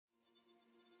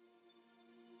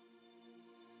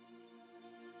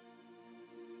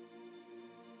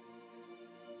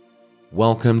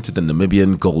Welcome to the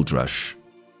Namibian gold rush.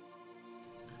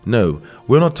 No,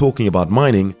 we're not talking about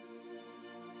mining.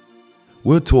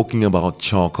 We're talking about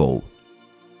charcoal.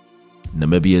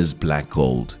 Namibia's black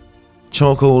gold.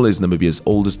 Charcoal is Namibia's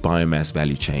oldest biomass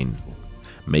value chain,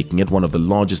 making it one of the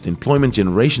largest employment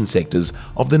generation sectors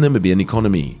of the Namibian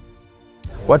economy.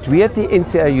 What we at the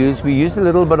NCA use, we use a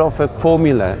little bit of a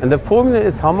formula, and the formula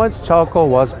is how much charcoal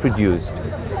was produced.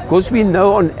 Because we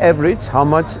know on average how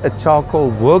much a charcoal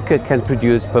worker can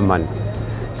produce per month.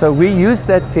 So we use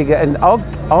that figure, and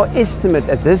our estimate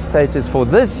at this stage is for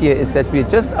this year is that we're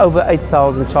just over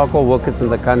 8,000 charcoal workers in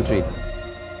the country.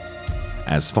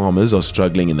 As farmers are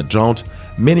struggling in the drought,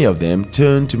 many of them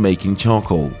turn to making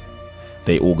charcoal.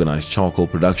 They organize charcoal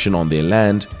production on their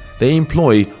land, they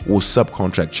employ or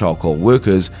subcontract charcoal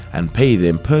workers and pay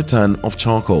them per ton of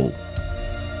charcoal.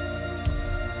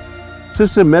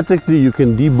 Systematically you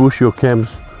can debush your camps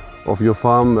of your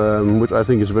farm, which I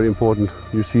think is very important.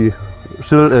 You see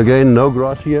still again no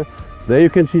grass here. There you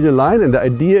can see the line, and the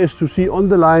idea is to see on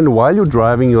the line while you're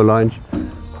driving your lines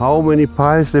how many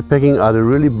piles they're packing. Are they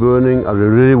really burning? Are they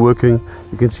really working?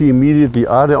 You can see immediately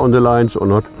are they on the lines or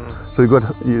not. So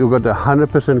you got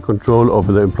 100% control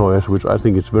over the employers, which I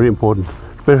think is very important,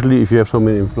 especially if you have so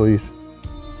many employees.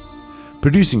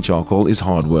 Producing charcoal is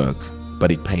hard work, but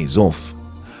it pays off.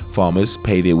 Farmers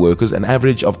pay their workers an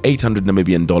average of 800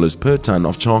 Namibian dollars per ton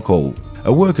of charcoal.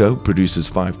 A worker who produces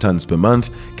 5 tons per month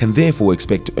can therefore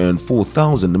expect to earn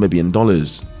 4,000 Namibian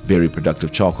dollars. Very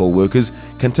productive charcoal workers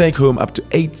can take home up to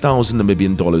 8,000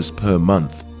 Namibian dollars per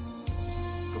month.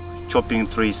 Chopping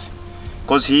trees,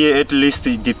 because here at least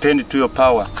it depends to your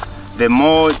power. The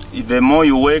more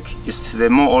you work, the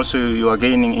more also you are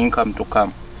gaining income to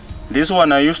come. This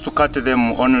one I used to cut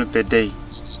them only per day.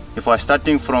 If I'm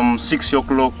starting from 6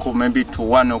 o'clock or maybe to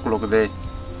 1 o'clock there,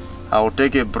 I will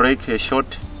take a break, a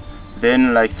short.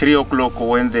 Then like 3 o'clock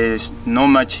when there's no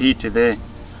much heat there,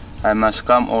 I must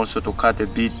come also to cut a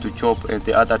bit to chop. At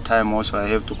the other time also I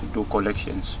have to do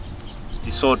collections.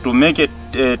 So to make a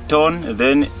ton,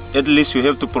 then at least you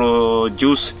have to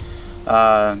produce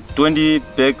 20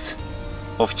 bags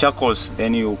of charcoals,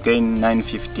 then you gain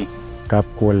 950. Kap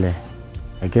kolle,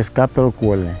 ek is kapel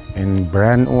kolle en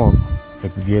brand ook.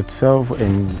 Ik weet zelf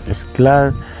en is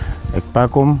klaar. Ik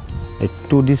pak hem, ik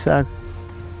doe die zak,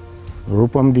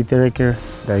 roep hem die trekker,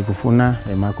 dat ik voel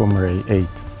en maak hem eet.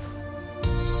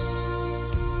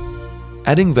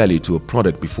 Adding value to a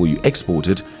product before you export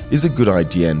it is a good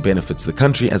idea and benefits the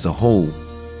country as a whole.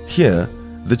 Here,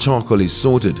 the charcoal is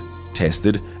sorted,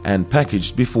 tested and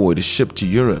packaged before it is shipped to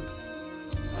Europe.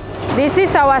 This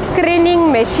is our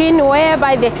screening machine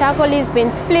whereby the charcoal is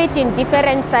being split in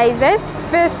different sizes.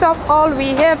 First of all, we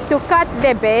have to cut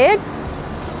the beds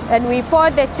and we pour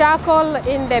the charcoal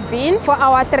in the bin. For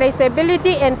our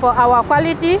traceability and for our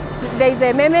quality, there is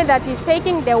a meme that is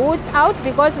taking the woods out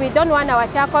because we don't want our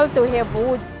charcoal to have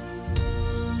woods.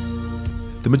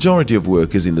 The majority of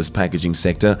workers in this packaging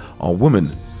sector are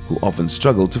women who often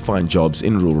struggle to find jobs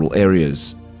in rural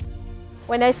areas.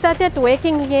 When I started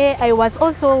working here, I was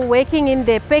also working in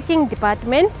the packing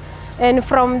department, and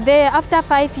from there, after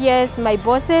 5 years, my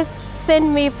bosses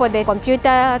sent me for the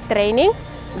computer training.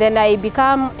 Then I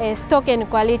become a stock and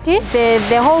quality.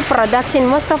 The whole production,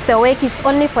 most of the work is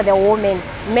only for the women.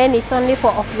 Men, it's only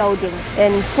for offloading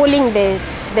and pulling the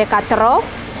catro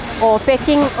or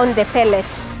packing on the pellet.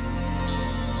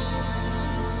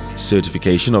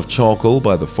 Certification of charcoal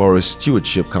by the Forest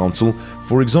Stewardship Council,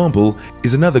 for example,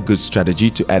 is another good strategy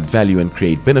to add value and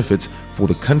create benefits for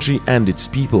the country and its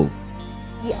people.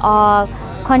 We are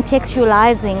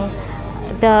contextualizing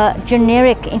the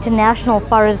generic international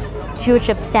forest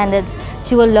stewardship standards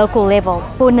to a local level.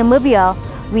 For Namibia,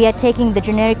 we are taking the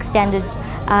generic standards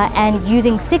and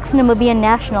using 6 Namibian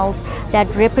nationals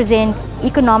that represent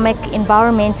economic,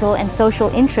 environmental and social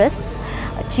interests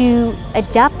to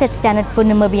adapt that standard for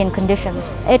Namibian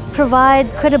conditions. It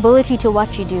provides credibility to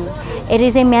what you do. It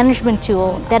is a management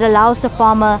tool that allows the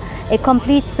farmer a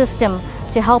complete system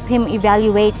to help him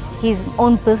evaluate his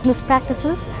own business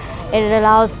practices. It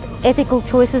allows ethical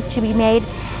choices to be made,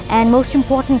 and most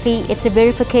importantly, it's a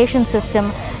verification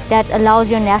system that allows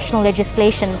your national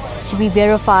legislation to be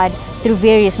verified through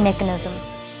various mechanisms.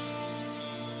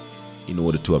 In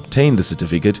order to obtain the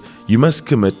certificate, you must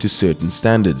commit to certain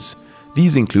standards.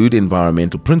 These include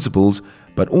environmental principles,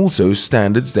 but also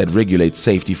standards that regulate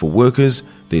safety for workers,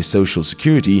 their social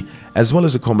security, as well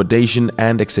as accommodation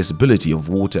and accessibility of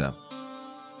water.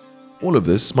 All of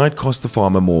this might cost the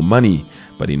farmer more money,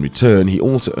 but in return he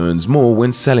also earns more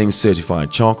when selling certified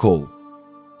charcoal.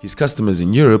 His customers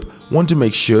in Europe want to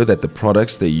make sure that the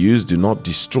products they use do not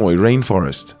destroy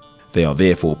rainforest. They are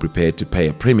therefore prepared to pay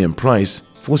a premium price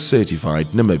for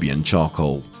certified Namibian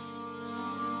charcoal.